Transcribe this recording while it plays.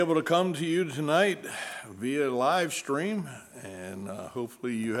Able to come to you tonight via live stream, and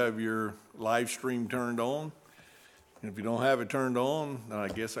hopefully you have your live stream turned on. And if you don't have it turned on, then I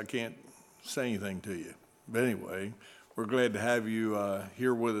guess I can't say anything to you. But anyway, we're glad to have you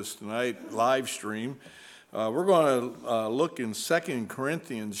here with us tonight, live stream. We're going to look in 2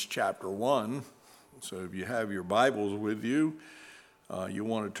 Corinthians chapter 1. So if you have your Bibles with you, you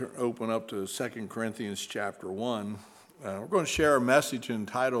want to open up to 2 Corinthians chapter 1. We're going to share a message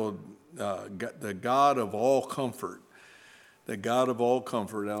entitled The God of All Comfort. The God of All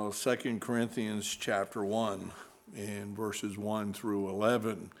Comfort out of 2 Corinthians chapter 1 in verses 1 through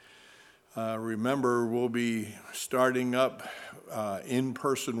 11. Remember, we'll be starting up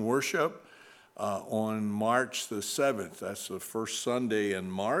in-person worship on March the 7th. That's the first Sunday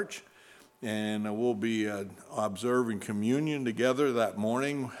in March. And we'll be observing communion together that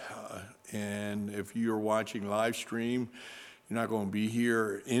morning. And if you're watching live stream, you're not going to be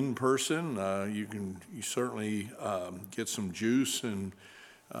here in person. You certainly get some juice and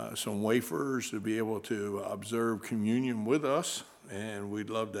some wafers to be able to observe communion with us. And we'd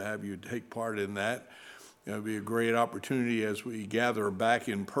love to have you take part in that. It'll be a great opportunity as we gather back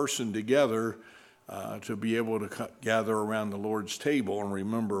in person together to be able to gather around the Lord's table and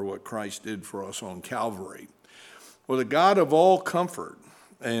remember what Christ did for us on Calvary. Well, the God of all comfort.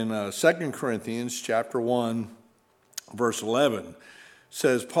 In 2 Corinthians chapter 1, verse 11,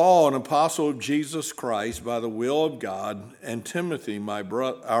 says, Paul, an apostle of Jesus Christ by the will of God, and Timothy,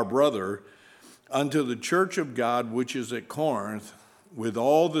 our brother, unto the church of God which is at Corinth, with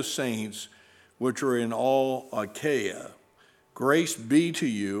all the saints which are in all Achaia. Grace be to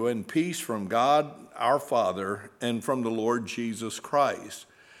you, and peace from God our Father, and from the Lord Jesus Christ.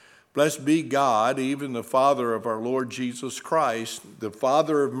 Blessed be God, even the Father of our Lord Jesus Christ, the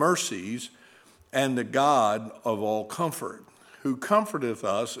Father of mercies, and the God of all comfort, who comforteth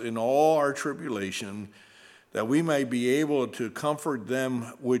us in all our tribulation, that we may be able to comfort them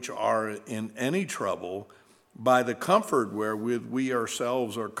which are in any trouble, by the comfort wherewith we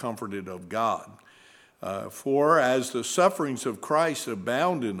ourselves are comforted of God. For as the sufferings of Christ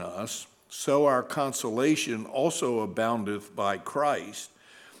abound in us, so our consolation also aboundeth by Christ.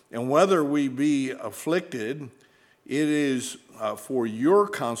 And whether we be afflicted, it is for your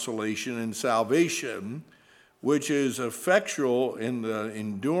consolation and salvation, which is effectual in the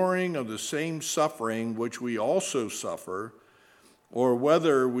enduring of the same suffering which we also suffer, or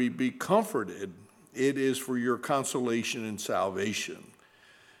whether we be comforted, it is for your consolation and salvation.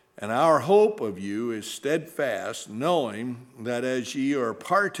 And our hope of you is steadfast, knowing that as ye are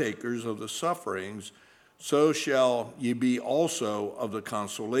partakers of the sufferings, so shall ye be also of the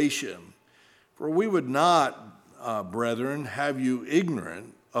consolation. For we would not, brethren, have you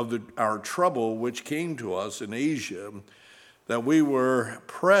ignorant of our trouble which came to us in Asia, that we were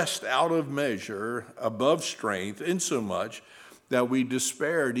pressed out of measure above strength, insomuch that we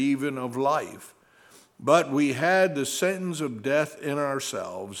despaired even of life. But we had the sentence of death in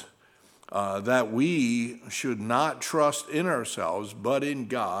ourselves, that we should not trust in ourselves, but in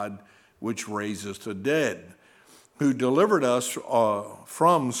God, which raiseth the dead, who delivered us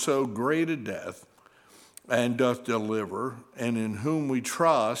from so great a death, and doth deliver, and in whom we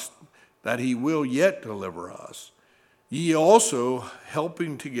trust that he will yet deliver us. Ye also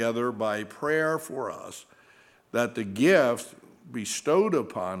helping together by prayer for us, that the gift bestowed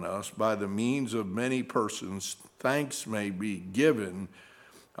upon us by the means of many persons, thanks may be given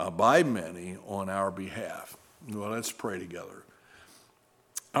by many on our behalf. Well, let's pray together.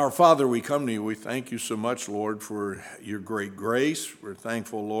 Our Father, we come to you. We thank you so much, Lord, for your great grace. We're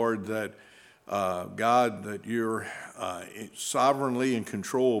thankful, Lord, that God, that you're sovereignly in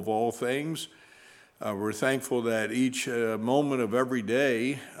control of all things. We're thankful that each moment of every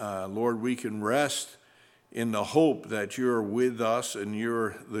day, Lord, we can rest in the hope that you're with us and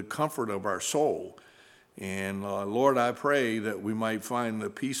you're the comfort of our soul. And Lord, I pray that we might find the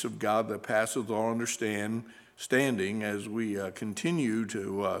peace of God that passeth all understanding as we continue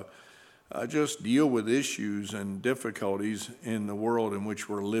to just deal with issues and difficulties in the world in which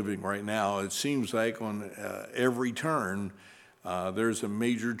we're living right now. It seems like on every turn, there's a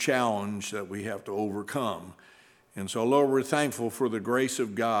major challenge that we have to overcome. And so, Lord, we're thankful for the grace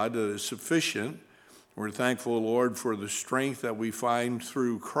of God that is sufficient. We're thankful, Lord, for the strength that we find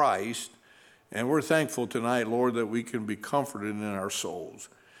through Christ. And we're thankful tonight, Lord, that we can be comforted in our souls.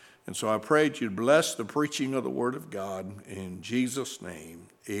 And so I pray that you'd bless the preaching of the Word of God. In Jesus' name,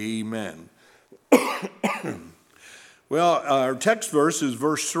 amen. Well, our text verse is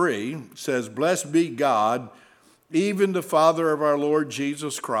verse 3. It says, Blessed be God, even the Father of our Lord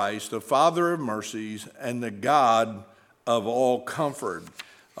Jesus Christ, the Father of mercies, and the God of all comfort.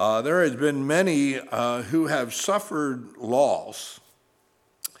 There has been many who have suffered loss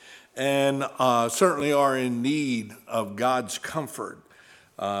and certainly are in need of God's comfort.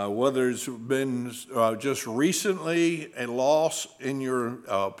 Whether it's been just recently a loss in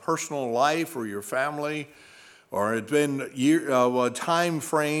your personal life or your family, or it's been a time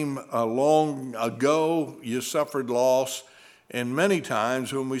frame long ago you suffered loss. And many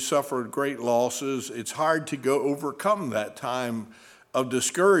times when we suffer great losses, it's hard to overcome that time of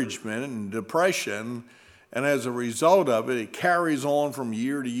discouragement and depression. And as a result of it, it carries on from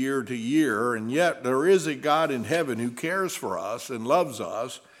year to year to year. And yet there is a God in heaven who cares for us and loves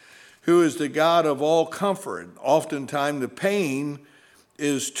us, who is the God of all comfort. Oftentimes the pain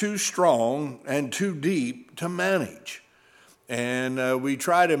is too strong and too deep to manage. And we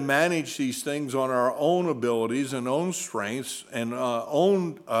try to manage these things on our own abilities and own strengths and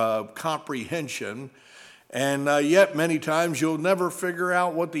own comprehension. And yet many times you'll never figure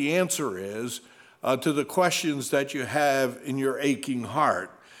out what the answer is to the questions that you have in your aching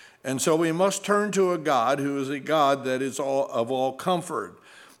heart. And so we must turn to a God who is a God that is of all comfort.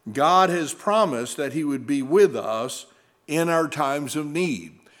 God has promised that he would be with us in our times of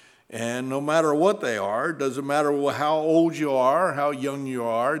need. And no matter what they are, doesn't matter how old you are, how young you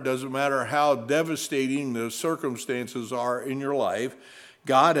are, doesn't matter how devastating the circumstances are in your life,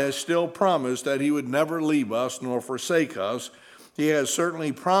 God has still promised that he would never leave us nor forsake us. He has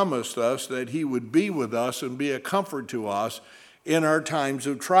certainly promised us that he would be with us and be a comfort to us in our times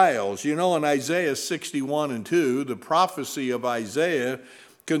of trials. You know, in Isaiah 61:2, the prophecy of Isaiah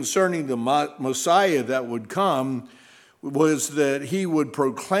concerning the Messiah that would come was that he would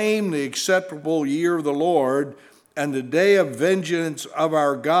proclaim the acceptable year of the Lord and the day of vengeance of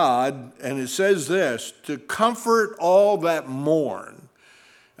our God. And it says this, to comfort all that mourn.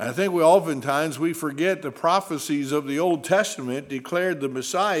 And I think oftentimes we forget the prophecies of the Old Testament declared the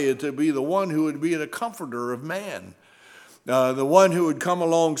Messiah to be the one who would be the comforter of man. The one who would come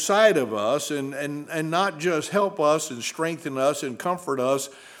alongside of us and not just help us and strengthen us and comfort us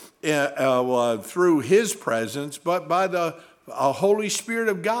through his presence, but by the Holy Spirit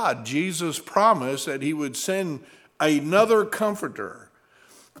of God. Jesus promised that he would send another comforter.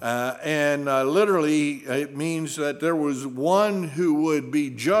 Literally, it means that there was one who would be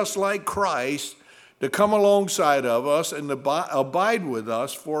just like Christ to come alongside of us and abide with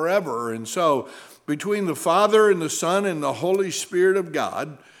us forever. And so between the Father and the Son and the Holy Spirit of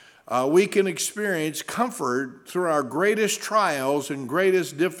God, we can experience comfort through our greatest trials and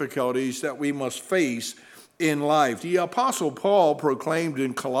greatest difficulties that we must face in life. The Apostle Paul proclaimed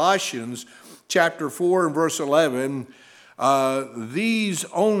in Colossians chapter 4 and verse 11, these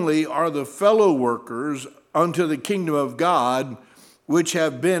only are the fellow workers unto the kingdom of God, which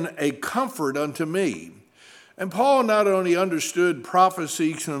have been a comfort unto me. And Paul not only understood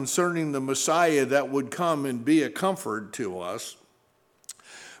prophecy concerning the Messiah that would come and be a comfort to us,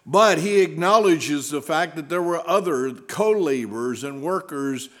 but he acknowledges the fact that there were other co-laborers and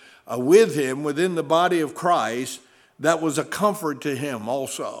workers with him within the body of Christ that was a comfort to him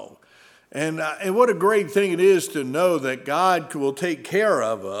also. And what a great thing it is to know that God will take care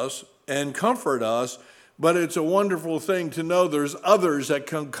of us and comfort us, but it's a wonderful thing to know there's others that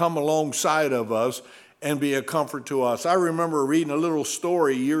can come alongside of us and be a comfort to us. I remember reading a little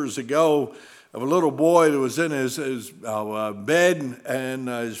story years ago of a little boy that was in his bed, and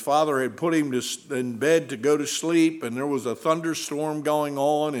his father had put him in bed to go to sleep, and there was a thunderstorm going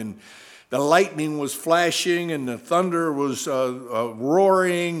on, and the lightning was flashing, and the thunder was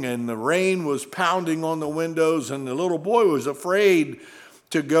roaring, and the rain was pounding on the windows, and the little boy was afraid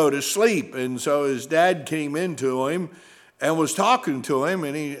to go to sleep. And so his dad came into him and was talking to him,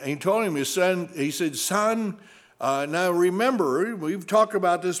 and he told him, he said, son, now remember, we've talked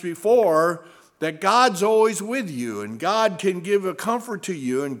about this before, that God's always with you, and God can give a comfort to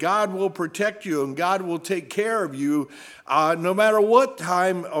you, and God will protect you, and God will take care of you no matter what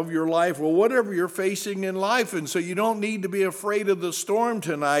time of your life or whatever you're facing in life. And so you don't need to be afraid of the storm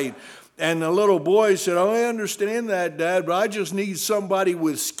tonight. And the little boy said, oh, I understand that, Dad, but I just need somebody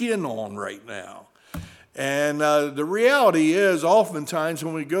with skin on right now. And the reality is, oftentimes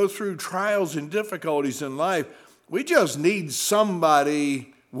when we go through trials and difficulties in life, we just need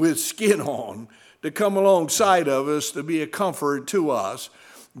somebody with skin on to come alongside of us to be a comfort to us.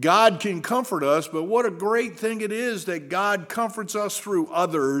 God can comfort us, but what a great thing it is that God comforts us through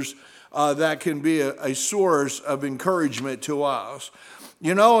others that can be a source of encouragement to us.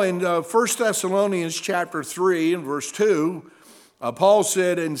 You know, in 1 Thessalonians chapter 3 and verse 2, Paul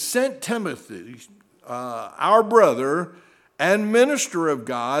said, and sent Timothy, our brother and minister of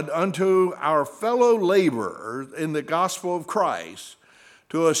God, unto our fellow laborers in the gospel of Christ,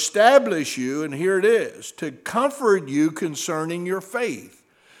 to establish you, and here it is, to comfort you concerning your faith.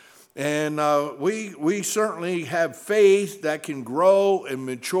 And we certainly have faith that can grow and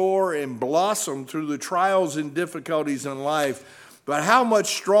mature and blossom through the trials and difficulties in life. But how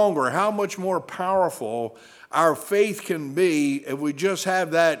much stronger, how much more powerful our faith can be if we just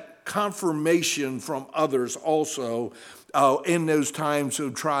have that confirmation from others also in those times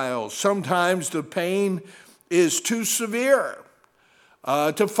of trials. Sometimes the pain is too severe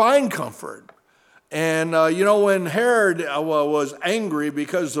to find comfort. And, when Herod was angry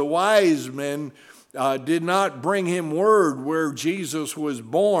because the wise men did not bring him word where Jesus was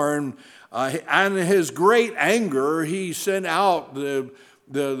born, and in his great anger, he sent out the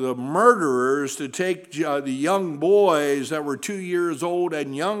murderers to take the young boys that were 2 years old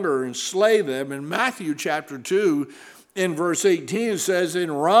and younger and slay them. In Matthew chapter 2, in verse 18, it says,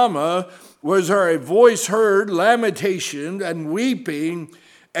 "In Ramah was there a voice heard, lamentation and weeping,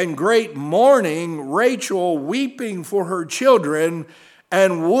 and great mourning, Rachel weeping for her children,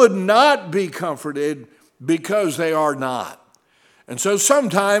 and would not be comforted because they are not." And so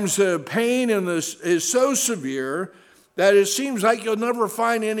sometimes the pain in this is so severe that it seems like you'll never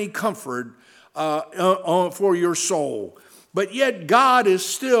find any comfort for your soul. But yet God is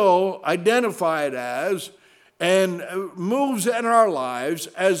still identified as and moves in our lives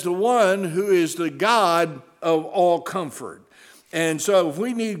as the one who is the God of all comfort. And so if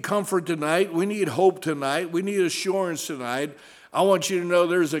we need comfort tonight, we need hope tonight, we need assurance tonight, I want you to know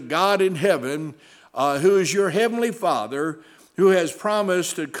there's a God in heaven who is your heavenly Father, who has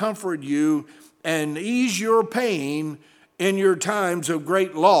promised to comfort you and ease your pain in your times of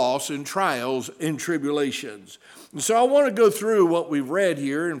great loss and trials and tribulations. And so I want to go through what we've read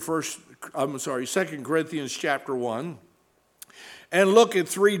here in 2 Corinthians chapter 1 and look at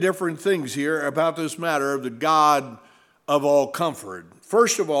three different things here about this matter of the God of all comfort.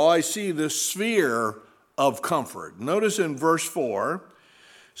 First of all, I see the sphere of comfort. Notice in verse 4,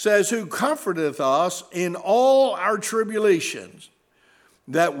 says, "Who comforteth us in all our tribulations,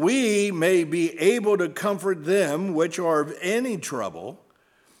 that we may be able to comfort them which are of any trouble,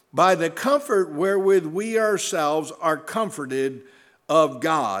 by the comfort wherewith we ourselves are comforted of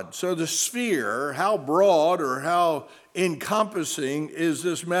God." So the sphere, how broad or how encompassing is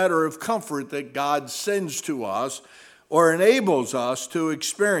this matter of comfort that God sends to us or enables us to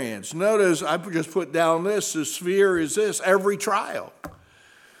experience? Notice I just put down this, the sphere is this, every trial.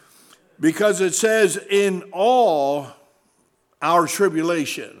 Because it says in all our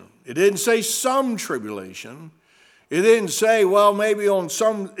tribulation. It didn't say some tribulation. It didn't say, well, maybe on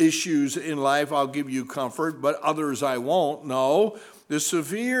some issues in life I'll give you comfort, but others I won't. No, the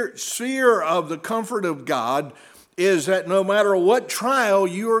sphere of the comfort of God is that no matter what trial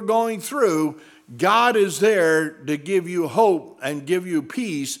you are going through, God is there to give you hope and give you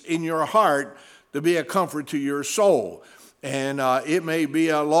peace in your heart to be a comfort to your soul. And it may be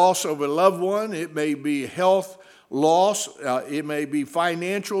a loss of a loved one. It may be health loss. It may be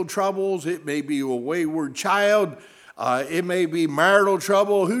financial troubles. It may be a wayward child. It may be marital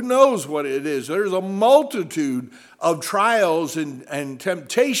trouble. Who knows what it is? There's a multitude of trials and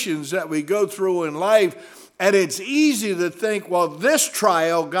temptations that we go through in life. And it's easy to think, well, this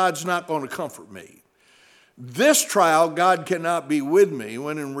trial, God's not going to comfort me. This trial, God cannot be with me.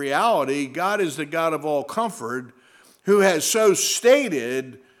 When in reality, God is the God of all comfort, who has so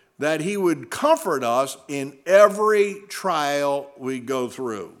stated that he would comfort us in every trial we go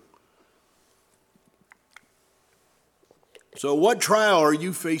through. So what trial are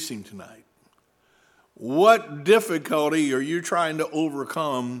you facing tonight? What difficulty are you trying to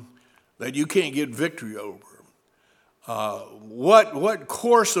overcome that you can't get victory over? What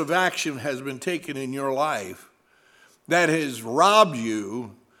course of action has been taken in your life that has robbed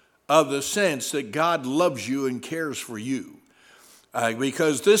you of the sense that God loves you and cares for you?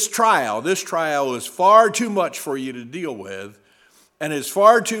 Because this trial is far too much for you to deal with, and it's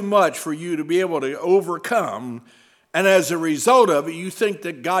far too much for you to be able to overcome. And as a result of it, you think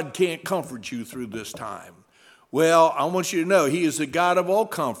that God can't comfort you through this time. Well, I want you to know he is the God of all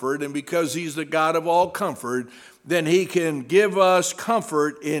comfort, and because he's the God of all comfort, then he can give us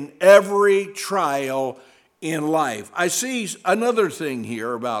comfort in every trial in life. I see another thing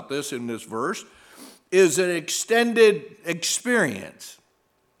here about this in this verse is an extended experience.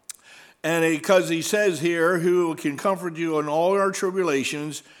 And because he says here, who can comfort you in all our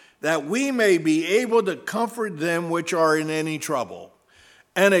tribulations, that we may be able to comfort them which are in any trouble.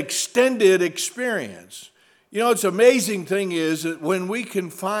 An extended experience. You know, it's amazing thing is that when we can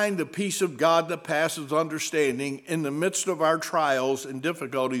find the peace of God that passes understanding in the midst of our trials and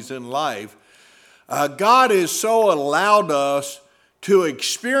difficulties in life, God has so allowed us to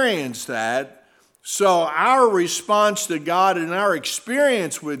experience that, so our response to God and our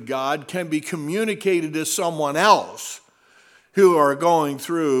experience with God can be communicated to someone else who are going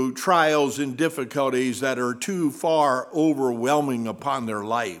through trials and difficulties that are too far overwhelming upon their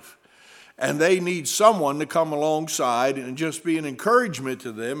life. And they need someone to come alongside and just be an encouragement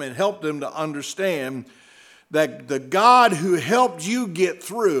to them and help them to understand that the God who helped you get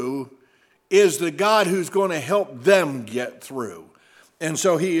through is the God who's going to help them get through. And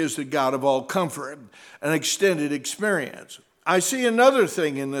so he is the God of all comfort, an extended experience. I see another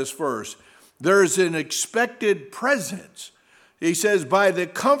thing in this verse. There's an expected presence. He says, by the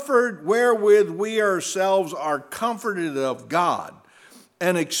comfort wherewith we ourselves are comforted of God,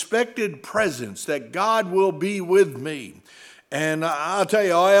 an expected presence that God will be with me. And I'll tell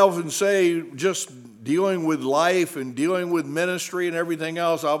you, I often say, just dealing with life and dealing with ministry and everything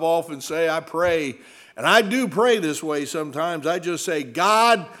else, I've often say, I pray, and I do pray this way sometimes. I just say,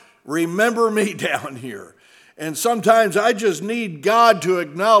 God, remember me down here. And sometimes I just need God to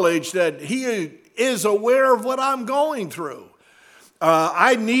acknowledge that he is aware of what I'm going through.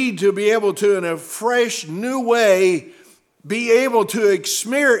 I need to be able to, in a fresh, new way, be able to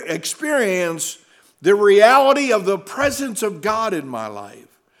experience the reality of the presence of God in my life.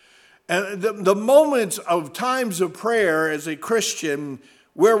 And the moments of times of prayer as a Christian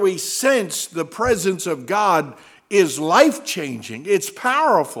where we sense the presence of God is life-changing. It's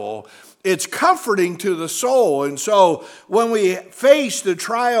powerful. It's comforting to the soul. And so when we face the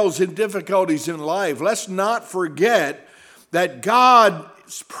trials and difficulties in life, let's not forget that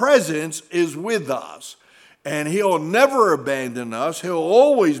God's presence is with us. And he'll never abandon us. He'll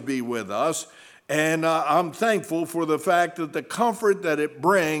always be with us. And I'm thankful for the fact that the comfort that it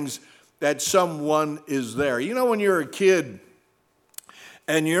brings, that someone is there. You know, when you're a kid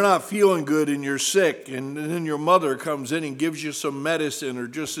and you're not feeling good and you're sick, and then your mother comes in and gives you some medicine or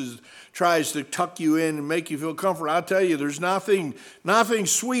just tries to tuck you in and make you feel comfortable, I'll tell you, there's nothing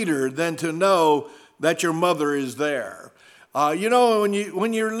sweeter than to know that your mother is there. You know,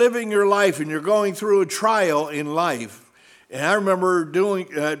 when you're living your life and you're going through a trial in life, and I remember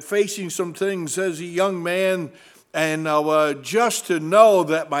facing some things as a young man, and just to know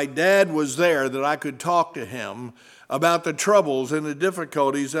that my dad was there, that I could talk to him about the troubles and the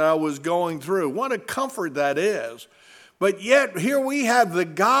difficulties that I was going through. What a comfort that is. But yet here we have the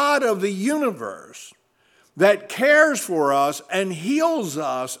God of the universe that cares for us and heals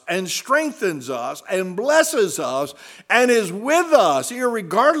us and strengthens us and blesses us and is with us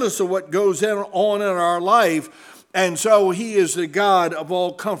irregardless of what goes on in our life. And so he is the God of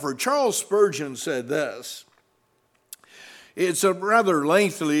all comfort. Charles Spurgeon said this. It's a rather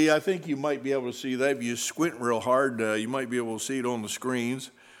lengthy, I think you might be able to see that if you squint real hard, you might be able to see it on the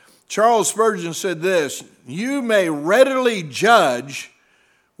screens. Charles Spurgeon said this, "You may readily judge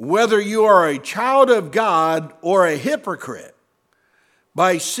whether you are a child of God or a hypocrite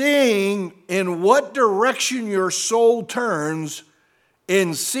by seeing in what direction your soul turns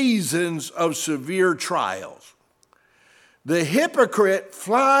in seasons of severe trials. The hypocrite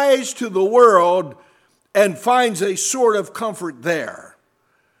flies to the world and finds a sort of comfort there.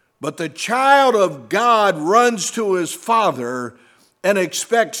 But the child of God runs to his Father and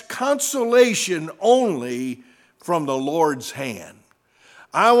expects consolation only from the Lord's hand."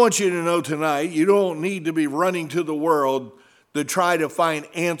 I want you to know tonight, you don't need to be running to the world to try to find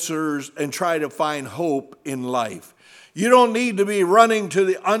answers and try to find hope in life. You don't need to be running to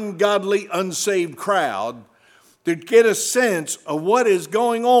the ungodly, unsaved crowd to get a sense of what is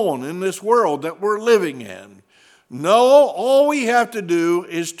going on in this world that we're living in. No, all we have to do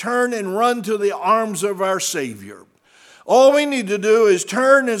is turn and run to the arms of our Savior. All we need to do is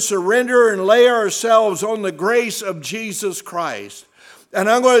turn and surrender and lay ourselves on the grace of Jesus Christ. And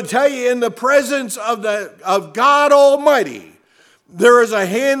I'm going to tell you, in the presence of God Almighty, there is a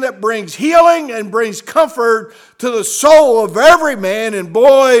hand that brings healing and brings comfort to the soul of every man and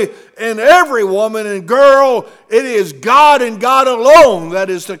boy and every woman and girl. It is God and God alone that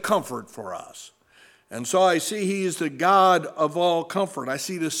is the comfort for us. And so I see he is the God of all comfort. I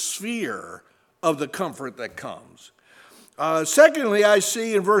see the sphere of the comfort that comes. Secondly, I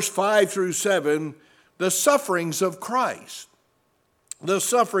see in verse 5 through 7, the sufferings of Christ. The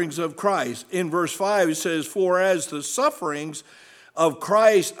sufferings of Christ. In verse 5 it says, "For as the sufferings of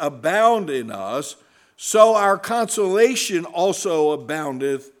Christ abound in us, so our consolation also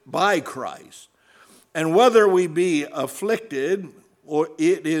aboundeth by Christ. And whether we be afflicted, or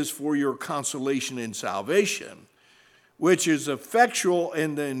it is for your consolation in salvation, which is effectual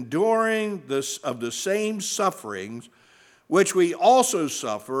in the enduring of the same sufferings which we also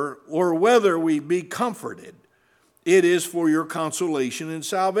suffer, or whether we be comforted, It is for your consolation and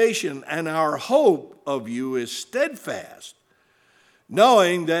salvation, and our hope of you is steadfast,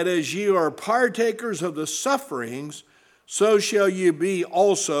 knowing that as ye are partakers of the sufferings, so shall ye be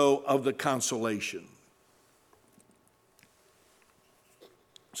also of the consolation.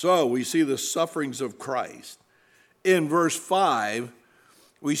 So we see the sufferings of Christ. In verse 5,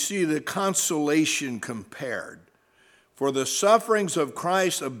 we see the consolation compared. For the sufferings of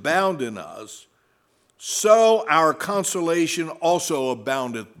Christ abound in us, so our consolation also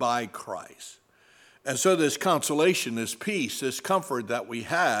aboundeth by Christ. And so this consolation, this peace, this comfort that we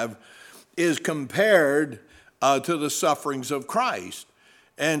have is compared to the sufferings of Christ.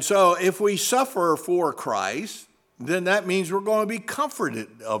 And so if we suffer for Christ, then that means we're going to be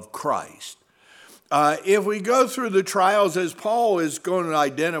comforted of Christ. If we go through the trials, as Paul is going to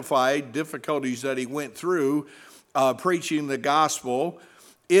identify difficulties that he went through preaching the gospel,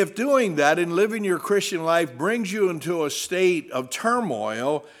 if doing that and living your Christian life brings you into a state of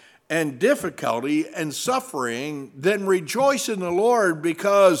turmoil and difficulty and suffering, then rejoice in the Lord,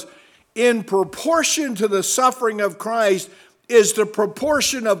 because in proportion to the suffering of Christ is the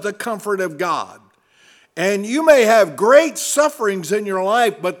proportion of the comfort of God. And you may have great sufferings in your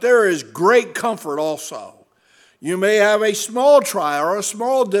life, but there is great comfort also. You may have a small trial or a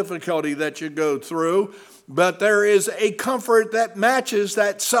small difficulty that you go through, but there is a comfort that matches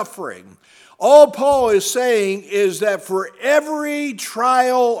that suffering. All Paul is saying is that for every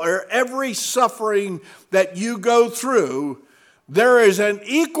trial or every suffering that you go through, there is an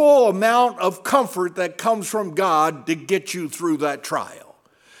equal amount of comfort that comes from God to get you through that trial.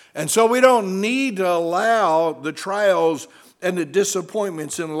 And so we don't need to allow the trials and the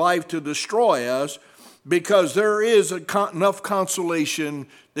disappointments in life to destroy us, because there is enough consolation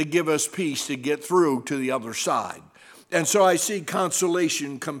to give us peace to get through to the other side. And so I see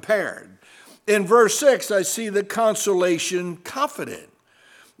consolation compared. In verse 6, I see the consolation confident.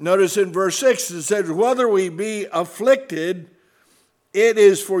 Notice in verse 6, it says, whether we be afflicted, it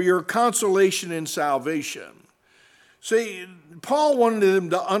is for your consolation and salvation. See, Paul wanted them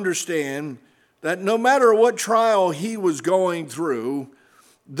to understand that no matter what trial he was going through,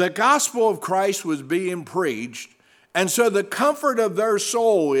 the gospel of Christ was being preached. And so the comfort of their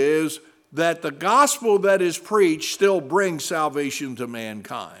soul is that the gospel that is preached still brings salvation to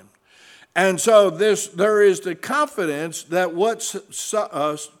mankind. And so there is the confidence that what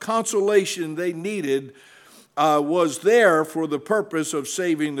consolation they needed was there for the purpose of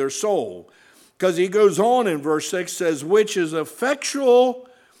saving their soul. Because he goes on in verse 6, says, which is effectual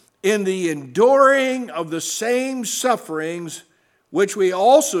in the enduring of the same sufferings which we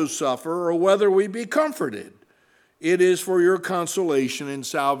also suffer, or whether we be comforted. It is for your consolation and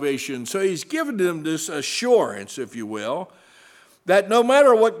salvation. So he's given them this assurance, if you will, that no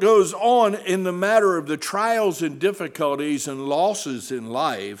matter what goes on in the matter of the trials and difficulties and losses in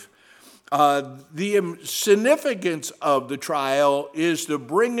life, the significance of the trial is to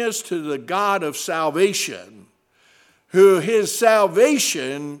bring us to the God of salvation, who his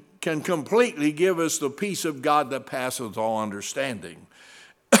salvation can completely give us the peace of God that passeth all understanding.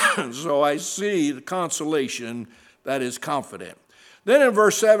 So I see the consolation that is confident. Then in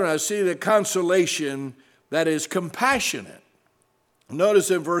verse 7, I see the consolation that is compassionate. Notice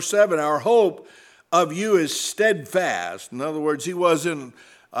in verse 7, our hope of you is steadfast. In other words, he wasn't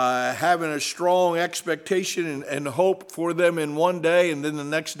having a strong expectation and hope for them in one day and then the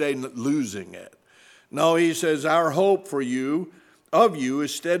next day losing it. No, he says, our hope for you, of you,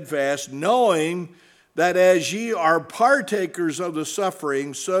 is steadfast, knowing that as ye are partakers of the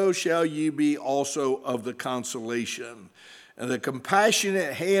suffering, so shall ye be also of the consolation. And the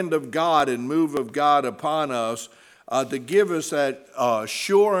compassionate hand of God and move of God upon us to give us that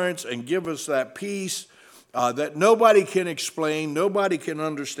assurance and give us that peace that nobody can explain, nobody can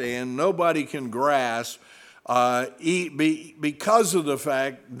understand, nobody can grasp, because of the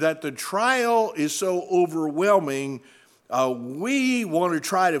fact that the trial is so overwhelming. We want to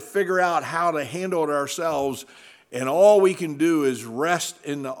try to figure out how to handle it ourselves, and all we can do is rest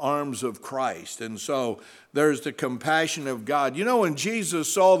in the arms of Christ. And so there's the compassion of God. You know, when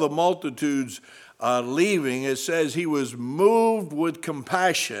Jesus saw the multitudes leaving, it says he was moved with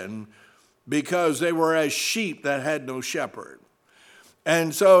compassion because they were as sheep that had no shepherd.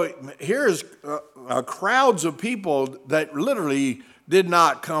 And so here's crowds of people that literally did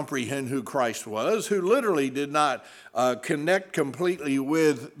not comprehend who Christ was, who literally did not connect completely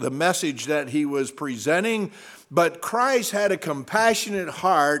with the message that he was presenting. But Christ had a compassionate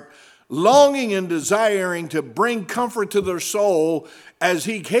heart, longing and desiring to bring comfort to their soul as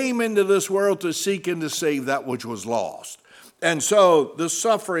he came into this world to seek and to save that which was lost. And so the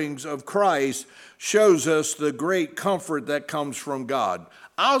sufferings of Christ shows us the great comfort that comes from God.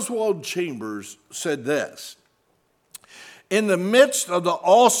 Oswald Chambers said this: in the midst of the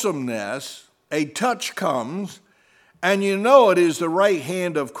awesomeness, a touch comes, and you know it is the right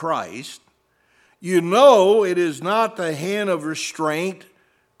hand of Christ. You know it is not the hand of restraint,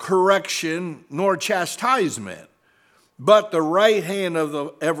 correction, nor chastisement, but the right hand of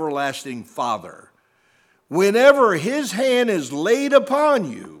the everlasting Father. Whenever his hand is laid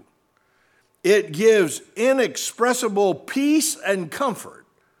upon you, it gives inexpressible peace and comfort,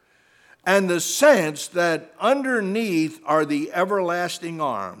 and the sense that underneath are the everlasting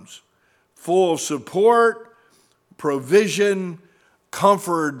arms, full of support, provision,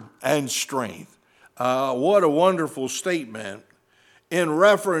 comfort, and strength. What a wonderful statement in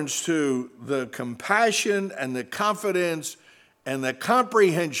reference to the compassion and the confidence and the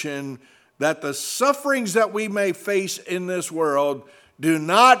comprehension that the sufferings that we may face in this world do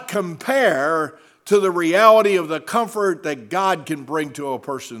not compare to the reality of the comfort that God can bring to a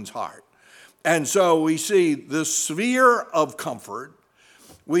person's heart. And so we see the sphere of comfort.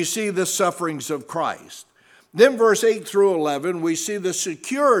 We see the sufferings of Christ. Then verse 8 through 11, we see the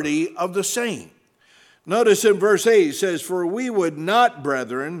security of the saint. Notice in verse 8, it says, "For we would not,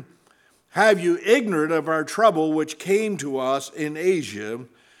 brethren, have you ignorant of our trouble which came to us in Asia,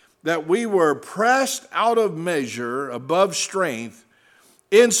 that we were pressed out of measure above strength,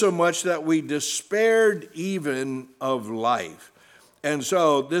 insomuch that we despaired even of life." And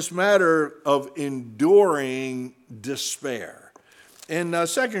so this matter of enduring despair. In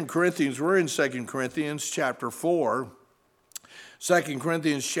 2 Corinthians, we're in 2 Corinthians chapter 4. 2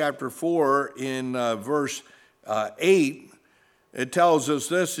 Corinthians chapter 4 in verse 8, it tells us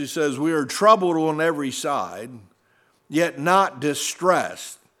this. He says, "We are troubled on every side, yet not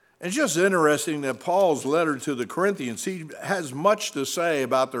distressed." It's just interesting that Paul's letter to the Corinthians, he has much to say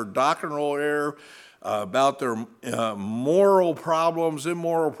about their doctrinal error, about their moral problems,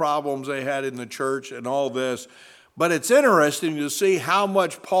 immoral problems they had in the church and all this. But it's interesting to see how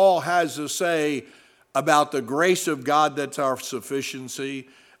much Paul has to say about the grace of God that's our sufficiency,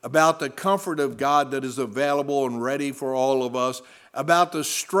 about the comfort of God that is available and ready for all of us, about the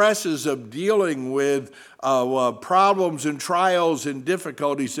stresses of dealing with problems and trials and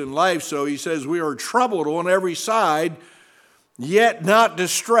difficulties in life. So he says, we are troubled on every side, yet not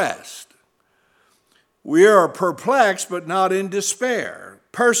distressed. We are perplexed, but not in despair,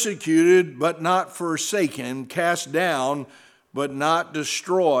 persecuted, but not forsaken, cast down, but not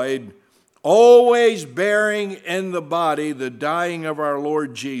destroyed, always bearing in the body the dying of our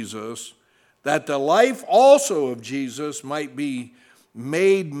Lord Jesus, that the life also of Jesus might be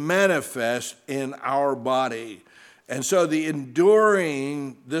made manifest in our body. And so the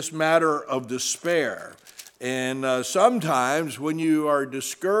enduring this matter of despair. And sometimes when you are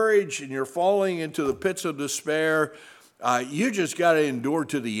discouraged and you're falling into the pits of despair, you just got to endure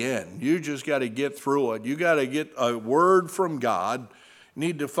to the end. You just got to get through it. You got to get a word from God. You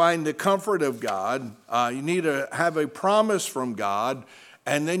need to find the comfort of God. You need to have a promise from God.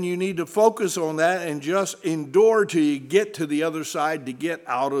 And then you need to focus on that and just endure till you get to the other side to get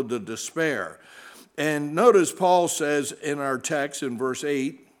out of the despair. And notice Paul says in our text in verse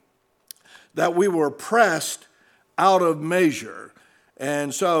 8 that we were pressed out of measure.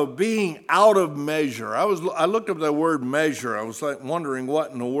 And so being out of measure, I looked up the word measure. I was wondering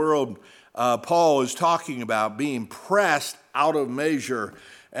what in the world Paul is talking about, being pressed out of measure.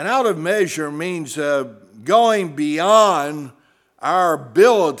 And out of measure means going beyond our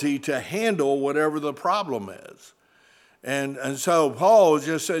ability to handle whatever the problem is. And so Paul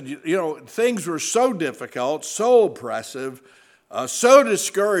just said, things were so difficult, so oppressive, so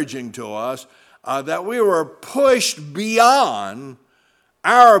discouraging to us that we were pushed beyond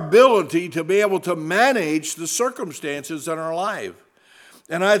our ability to be able to manage the circumstances in our life.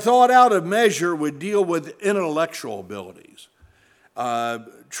 And I thought out of measure would deal with intellectual abilities,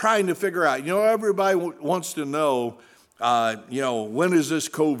 trying to figure out, everybody wants to know, when is this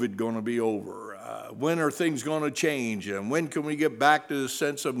COVID going to be over? When are things going to change? And when can we get back to the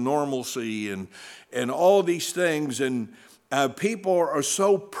sense of normalcy and all these things? And people are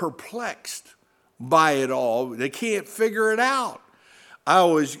so perplexed by it all. They can't figure it out. I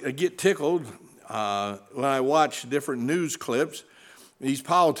always get tickled when I watch different news clips. These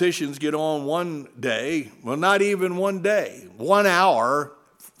politicians get on one day, well, not even one day, 1 hour,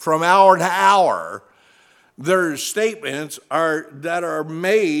 from hour to hour, their statements that are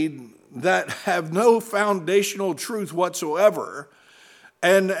made that have no foundational truth whatsoever.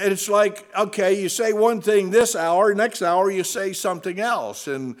 And it's like, okay, you say one thing this hour, next hour you say something else.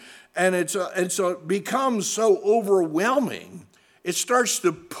 And And so it becomes so overwhelming. It starts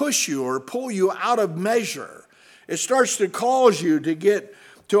to push you or pull you out of measure. It starts to cause you to get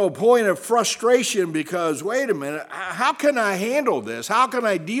to a point of frustration because, wait a minute, how can I handle this? How can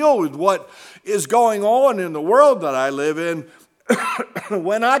I deal with what is going on in the world that I live in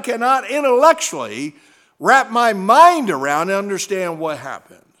when I cannot intellectually wrap my mind around and understand what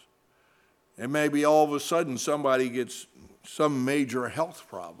happens? And maybe all of a sudden somebody gets some major health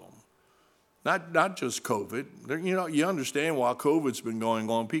problem. Not just COVID. You understand while COVID's been going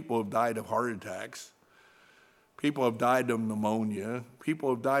on, people have died of heart attacks. People have died of pneumonia. People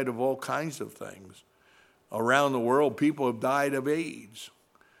have died of all kinds of things. Around the world, people have died of AIDS.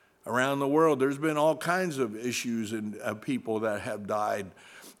 Around the world, there's been all kinds of issues and people that have died.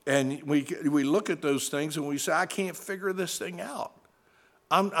 And we look at those things and we say, I can't figure this thing out.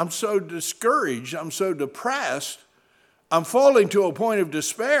 I'm so discouraged. I'm so depressed. I'm falling to a point of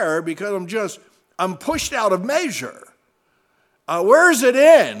despair because I'm pushed out of measure. Where does it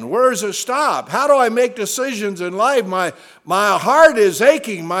end? Where does it stop? How do I make decisions in life? My heart is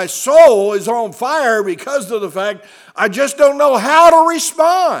aching. My soul is on fire because of the fact I just don't know how to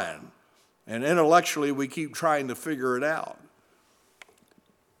respond. And intellectually, we keep trying to figure it out.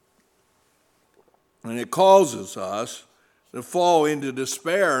 And it causes us to fall into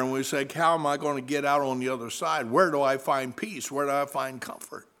despair, and we say, how am I going to get out on the other side? Where do I find peace? Where do I find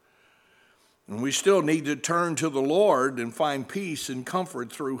comfort? And we still need to turn to the Lord and find peace and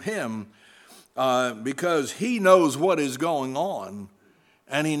comfort through Him because He knows what is going on,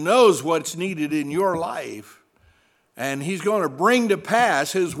 and He knows what's needed in your life, and He's going to bring to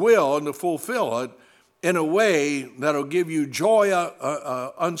pass His will and to fulfill it in a way that will give you joy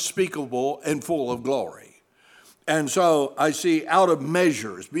unspeakable and full of glory. And so I see out of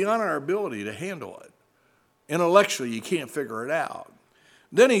measures, beyond our ability to handle it. Intellectually, you can't figure it out.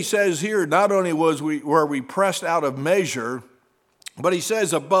 Then he says here, not only were we pressed out of measure, but he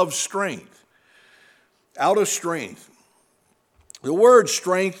says above strength, out of strength. The word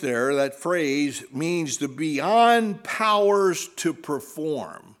strength there, that phrase, means the beyond powers to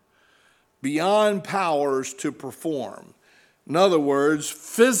perform. Beyond powers to perform. In other words,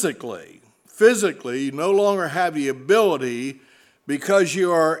 physically, you no longer have the ability, because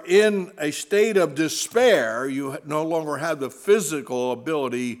you are in a state of despair, you no longer have the physical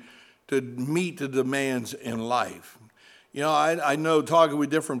ability to meet the demands in life. I know talking with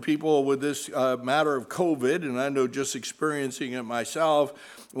different people with this matter of COVID, and I know just experiencing it myself,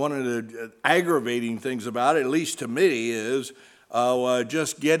 one of the aggravating things about it, at least to me, is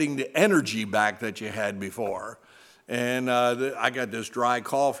just getting the energy back that you had before. And I got this dry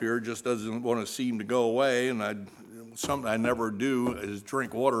cough here, just doesn't want to seem to go away. And something I never do is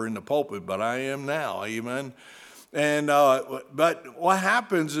drink water in the pulpit, but I am now, amen. And but what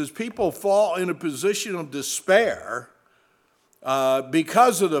happens is people fall in a position of despair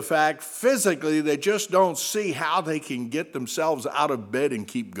because of the fact physically they just don't see how they can get themselves out of bed and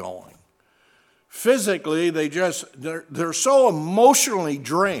keep going. Physically, they're so emotionally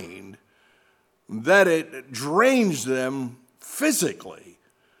drained that it drains them physically.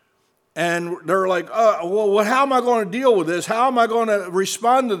 And they're like, well, how am I going to deal with this? How am I going to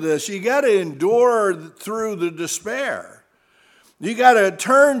respond to this? You got to endure through the despair. You got to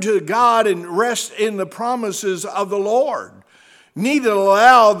turn to God and rest in the promises of the Lord. You need to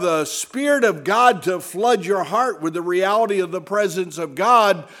allow the Spirit of God to flood your heart with the reality of the presence of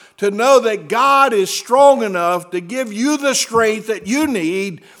God, to know that God is strong enough to give you the strength that you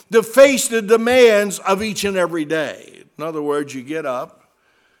need to face the demands of each and every day. In other words, you get up,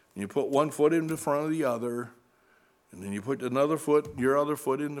 and you put one foot in the front of the other, and then you put your other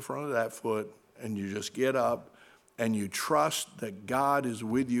foot in the front of that foot, and you just get up, and you trust that God is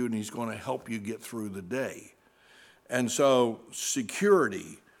with you, and He's going to help you get through the day. And so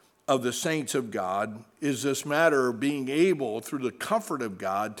security of the saints of God is this matter of being able, through the comfort of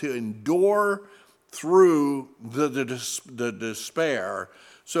God, to endure through the despair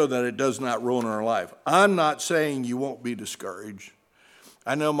so that it does not ruin our life. I'm not saying you won't be discouraged.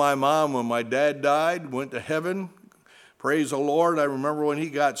 I know my mom, when my dad died, went to heaven. Praise the Lord. I remember when he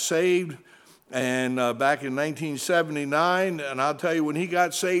got saved, and back in 1979, and I'll tell you, when he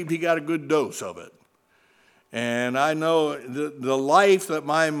got saved, he got a good dose of it. And I know the life that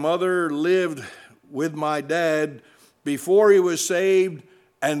my mother lived with my dad before he was saved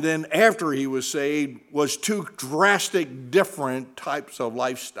and then after he was saved was two drastic different types of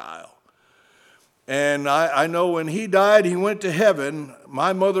lifestyle. And I know when he died, he went to heaven.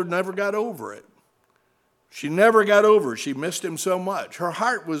 My mother never got over it. She never got over it. She missed him so much. Her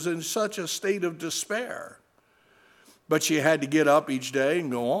heart was in such a state of despair. but she had to get up each day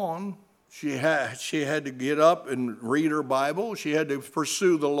and go on. She had to get up and read her Bible. She had to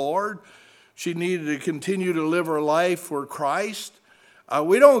pursue the Lord. She needed to continue to live her life for Christ.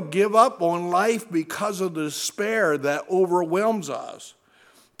 We don't give up on life because of the despair that overwhelms us.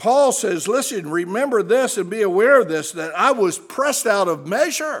 Paul says, listen, remember this and be aware of this, that I was pressed out of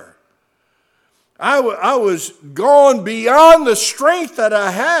measure. I was gone beyond the strength that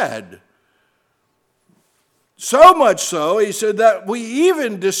I had. So much so, he said, that we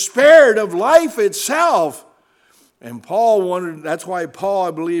even despaired of life itself. And that's why Paul, I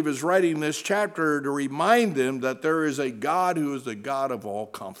believe, is writing this chapter to remind them that there is a God who is the God of all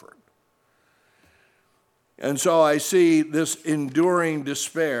comfort. And so I see this enduring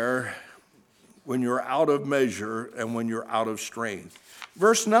despair when you're out of measure and when you're out of strength.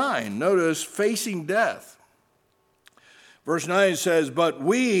 Verse 9, notice facing death. Verse 9 says, but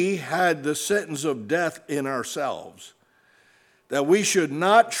we had the sentence of death in ourselves, that we should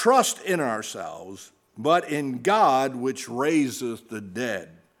not trust in ourselves, but in God which raiseth the dead.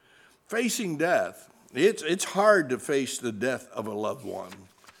 Facing death. It's hard to face the death of a loved one.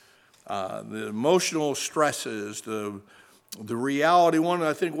 The emotional stresses, the reality.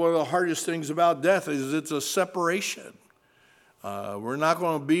 I think one of the hardest things about death is it's a separation. We're not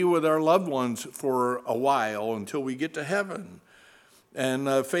going to be with our loved ones for a while until we get to heaven.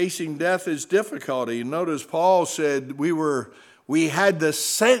 And facing death is difficulty. Notice Paul said we had the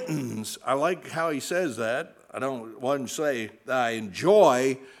sentence. I like how he says that. I don't want to say that I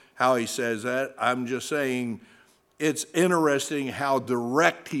enjoy how he says that. I'm just saying it's interesting how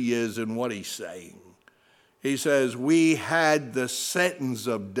direct he is in what he's saying. He says, we had the sentence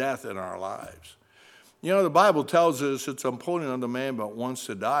of death in our lives. You know, the Bible tells us it's appointed unto man but once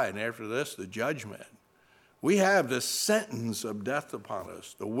to die, and after this, the judgment. We have the sentence of death upon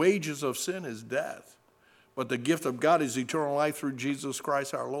us. The wages of sin is death, but the gift of God is eternal life through Jesus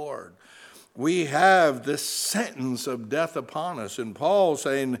Christ our Lord. We have the sentence of death upon us. And Paul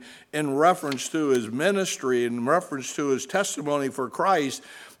saying in reference to his ministry, in reference to his testimony for Christ,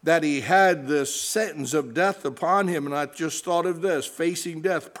 that he had this sentence of death upon him. And I just thought of this, facing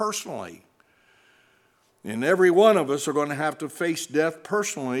death personally. And every one of us are going to have to face death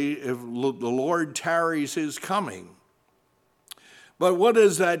personally if the Lord tarries his coming. But what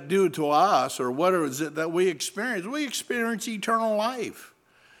does that do to us, or what is it that we experience? We experience eternal life.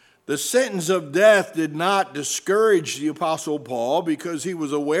 The sentence of death did not discourage the Apostle Paul because he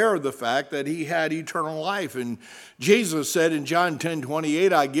was aware of the fact that he had eternal life. And Jesus said in John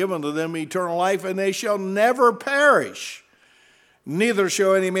 10:28, I give unto them eternal life, and they shall never perish. Neither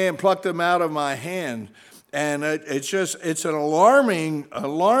shall any man pluck them out of my hand. And it's an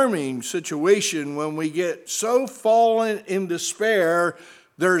alarming situation when we get so fallen in despair.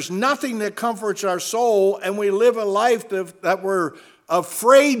 There's nothing that comforts our soul, and we live a life that we're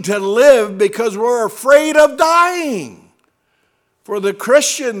afraid to live because we're afraid of dying. For the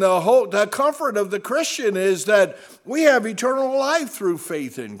Christian, the comfort of the Christian is that we have eternal life through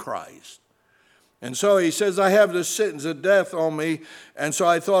faith in Christ. And so he says, I have the sentence of death on me. And so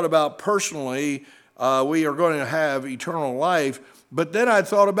I thought about personally, we are going to have eternal life. But then I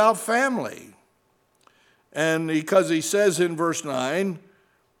thought about family. And because he says in verse 9,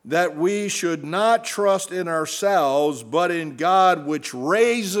 that we should not trust in ourselves, but in God which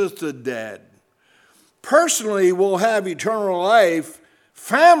raiseth the dead. Personally, we'll have eternal life.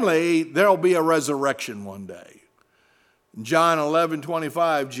 Family, there'll be a resurrection one day. John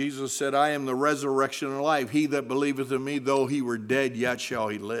 11:25, Jesus said, I am the resurrection and life. He that believeth in me, though he were dead, yet shall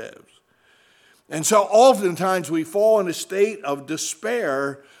he live. And so oftentimes we fall in a state of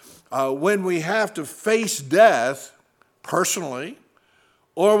despair when we have to face death personally,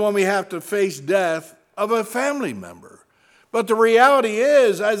 or when we have to face death of a family member. But the reality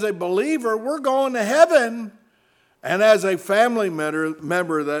is, as a believer, we're going to heaven. And as a family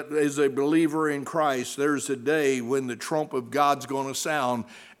member that is a believer in Christ, there's a day when the trump of God's going to sound,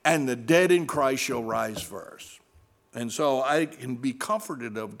 and the dead in Christ shall rise first. And so I can be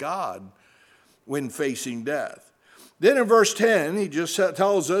comforted of God when facing death. Then in verse 10, he just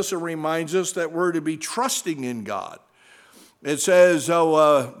tells us and reminds us that we're to be trusting in God. It says,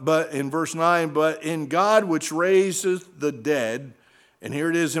 but in verse 9, but in God which raiseth the dead, and here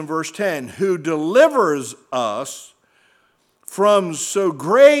it is in verse 10, who delivers us from so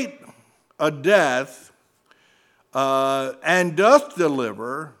great a death, and doth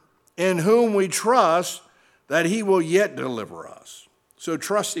deliver, in whom we trust that he will yet deliver us. So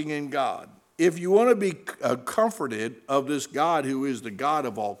trusting in God. If you want to be comforted of this God who is the God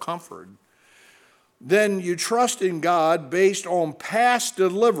of all comfort, then you trust in God based on past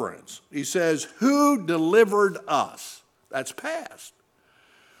deliverance. He says, who delivered us? That's past.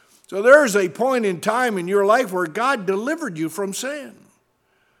 So there's a point in time in your life where God delivered you from sin.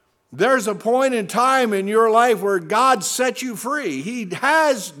 There's a point in time in your life where God set you free. He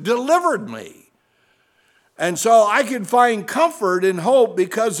has delivered me. And so I can find comfort and hope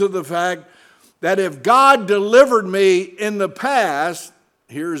because of the fact that if God delivered me in the past,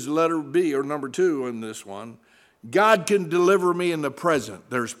 here's letter B or number 2 in this one, God can deliver me in the present.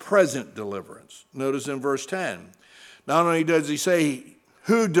 There's present deliverance. Notice in verse 10, not only does he say,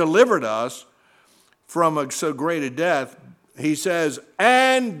 who delivered us from so great a death, he says,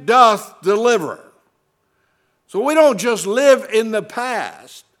 and doth deliver. So we don't just live in the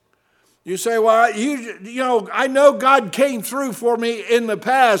past. You say, well, you know, I know God came through for me in the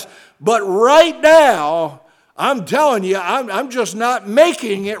past, but right now, I'm telling you, I'm just not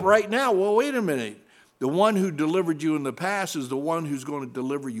making it right now. Well, wait a minute. The one who delivered you in the past is the one who's going to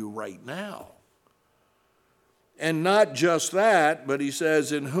deliver you right now. And not just that, but he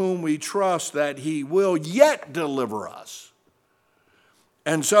says, in whom we trust that he will yet deliver us.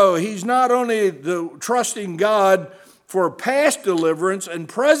 And so he's not only trusting God for past deliverance and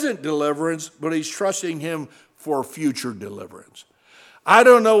present deliverance, but he's trusting him for future deliverance. I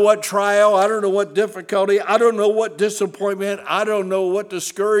don't know what trial, I don't know what difficulty, I don't know what disappointment, I don't know what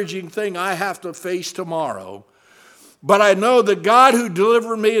discouraging thing I have to face tomorrow. But I know the God who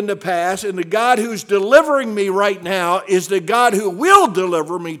delivered me in the past and the God who's delivering me right now is the God who will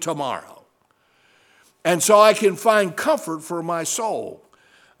deliver me tomorrow. And so I can find comfort for my soul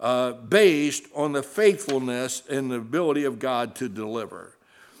based on the faithfulness and the ability of God to deliver.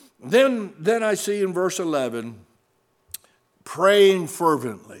 Then I see in verse 11, praying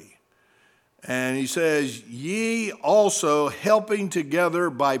fervently. And he says, ye also helping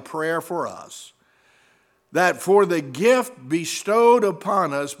together by prayer for us, that for the gift bestowed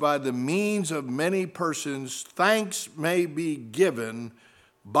upon us by the means of many persons, thanks may be given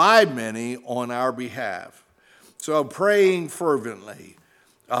by many on our behalf. So praying fervently.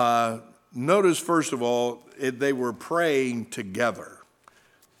 Notice, first of all, they were praying together.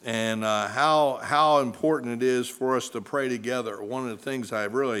 And how important it is for us to pray together. One of the things I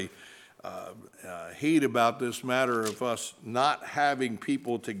really heed about this matter of us not having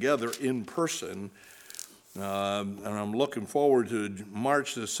people together in person, and I'm looking forward to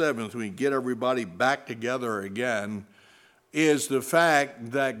March the 7th, when we get everybody back together again, is the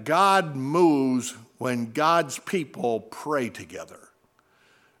fact that God moves when God's people pray together.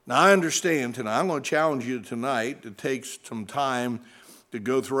 Now, I understand tonight, I'm going to challenge you tonight to take some time to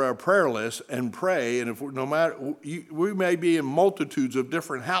go through our prayer list and pray. And if we may be in multitudes of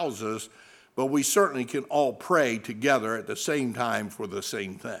different houses, but we certainly can all pray together at the same time for the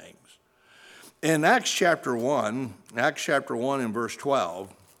same things. In Acts chapter 1 in verse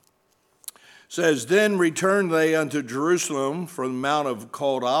 12, says, then returned they unto Jerusalem from the mount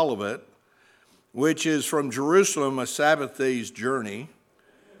called Olivet, which is from Jerusalem a Sabbath day's journey.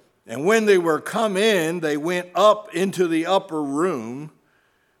 And when they were come in, they went up into the upper room,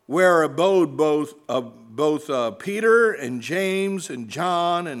 where abode both Peter and James and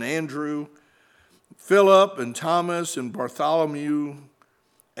John and Andrew, Philip and Thomas and Bartholomew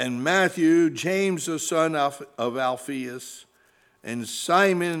and Matthew, James the son of Alphaeus, and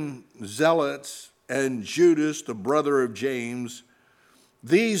Simon Zealots, and Judas the brother of James.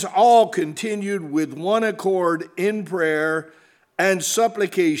 These all continued with one accord in prayer and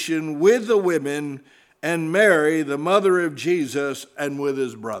supplication with the women and Mary, the mother of Jesus, and with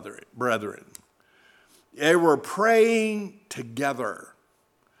his brethren. They were praying together.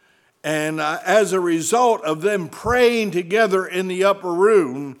 And as a result of them praying together in the upper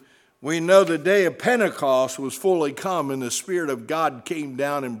room, we know the day of Pentecost was fully come, and the Spirit of God came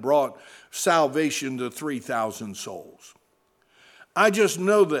down and brought salvation to 3,000 souls. I just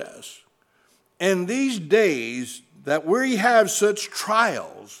know this. In these days that we have such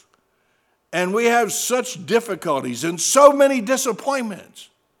trials, and we have such difficulties and so many disappointments.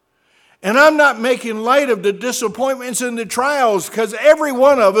 And I'm not making light of the disappointments and the trials, because every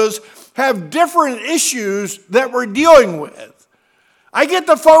one of us have different issues that we're dealing with. I get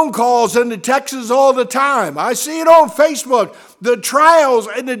the phone calls and the texts all the time. I see it on Facebook, the trials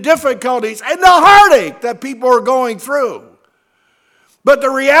and the difficulties and the heartache that people are going through. But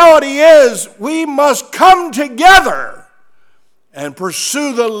the reality is we must come together and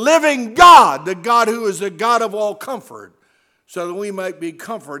pursue the living God, the God who is the God of all comfort, so that we might be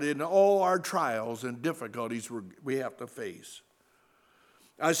comforted in all our trials and difficulties we have to face.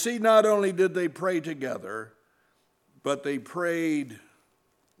 I see not only did they pray together, but they prayed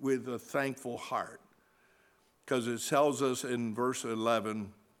with a thankful heart. Because it tells us in verse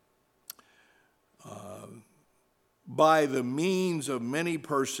 11, by the means of many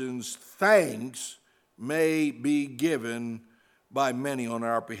persons, thanks may be given by many on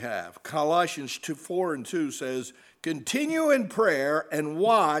our behalf. Colossians 4:2 says, continue in prayer and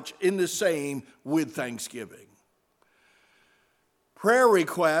watch in the same with thanksgiving. Prayer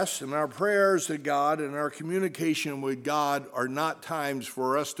requests and our prayers to God and our communication with God are not times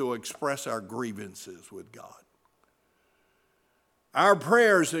for us to express our grievances with God. Our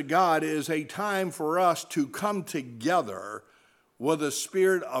prayers to God is a time for us to come together with a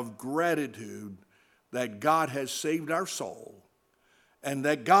spirit of gratitude that God has saved our soul and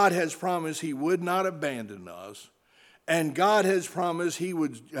that God has promised He would not abandon us, and God has promised He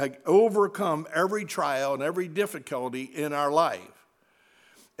would overcome every trial and every difficulty in our life.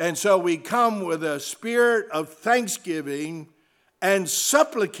 And so we come with a spirit of thanksgiving and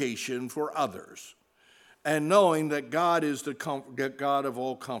supplication for others, and knowing that God is the God of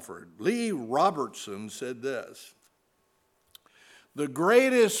all comfort. Lee Robertson said this: the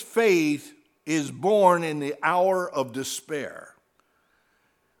greatest faith is born in the hour of despair,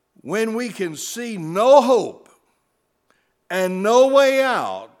 when we can see no hope and no way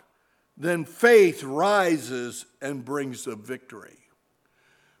out. Then faith rises and brings the victory.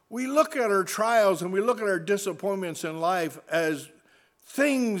 We look at our trials and we look at our disappointments in life as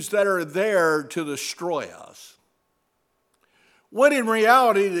things that are there to destroy us, when in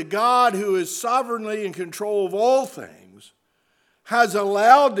reality, the God who is sovereignly in control of all things has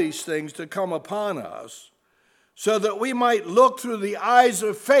allowed these things to come upon us so that we might look through the eyes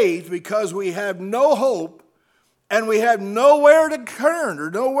of faith, because we have no hope and we have nowhere to turn or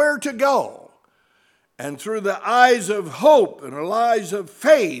nowhere to go. And through the eyes of hope and the eyes of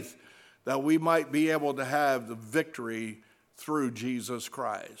faith, that we might be able to have the victory through Jesus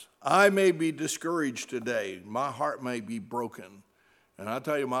Christ. I may be discouraged today. My heart may be broken. And I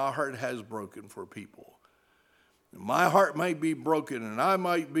tell you, my heart has broken for people. My heart may be broken and I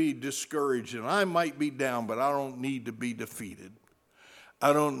might be discouraged and I might be down, but I don't need to be defeated.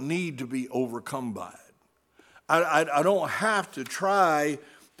 I don't need to be overcome by it. I don't have to try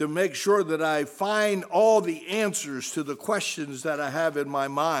to make sure that I find all the answers to the questions that I have in my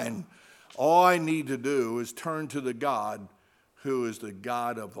mind. All I need to do is turn to the God who is the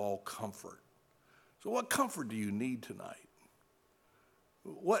God of all comfort. So what comfort do you need tonight?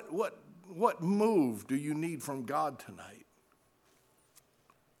 What move do you need from God tonight?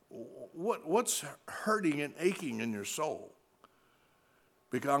 What's hurting and aching in your soul?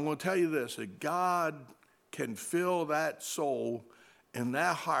 Because I'm going to tell you this, that God can fill that soul and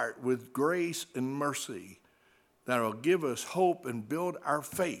that heart with grace and mercy that will give us hope and build our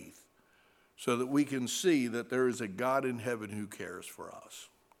faith, so that we can see that there is a God in heaven who cares for us.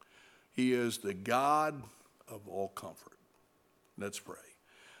 He is the God of all comfort. Let's pray.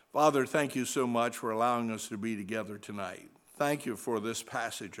 Father, thank you so much for allowing us to be together tonight. Thank you for this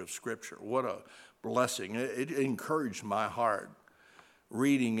passage of Scripture. What a blessing. It encouraged my heart,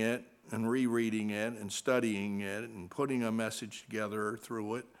 reading it and rereading it and studying it and putting a message together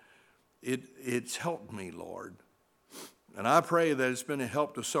through it. It's helped me, Lord. And I pray that it's been a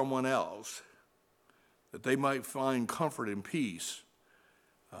help to someone else, that they might find comfort and peace,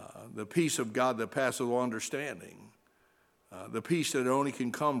 the peace of God that passes all understanding, the peace that only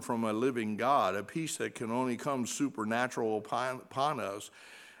can come from a living God, a peace that can only come supernatural upon us,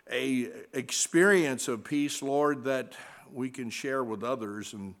 a experience of peace, Lord, that we can share with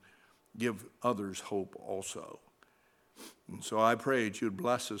others and give others hope also. And so I pray that you'd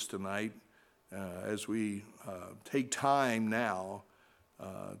bless us tonight as we take time now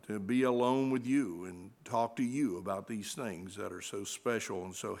to be alone with you and talk to you about these things that are so special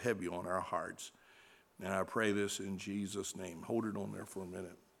and so heavy on our hearts. And I pray this in Jesus' name. Hold it on there for a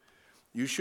minute. You should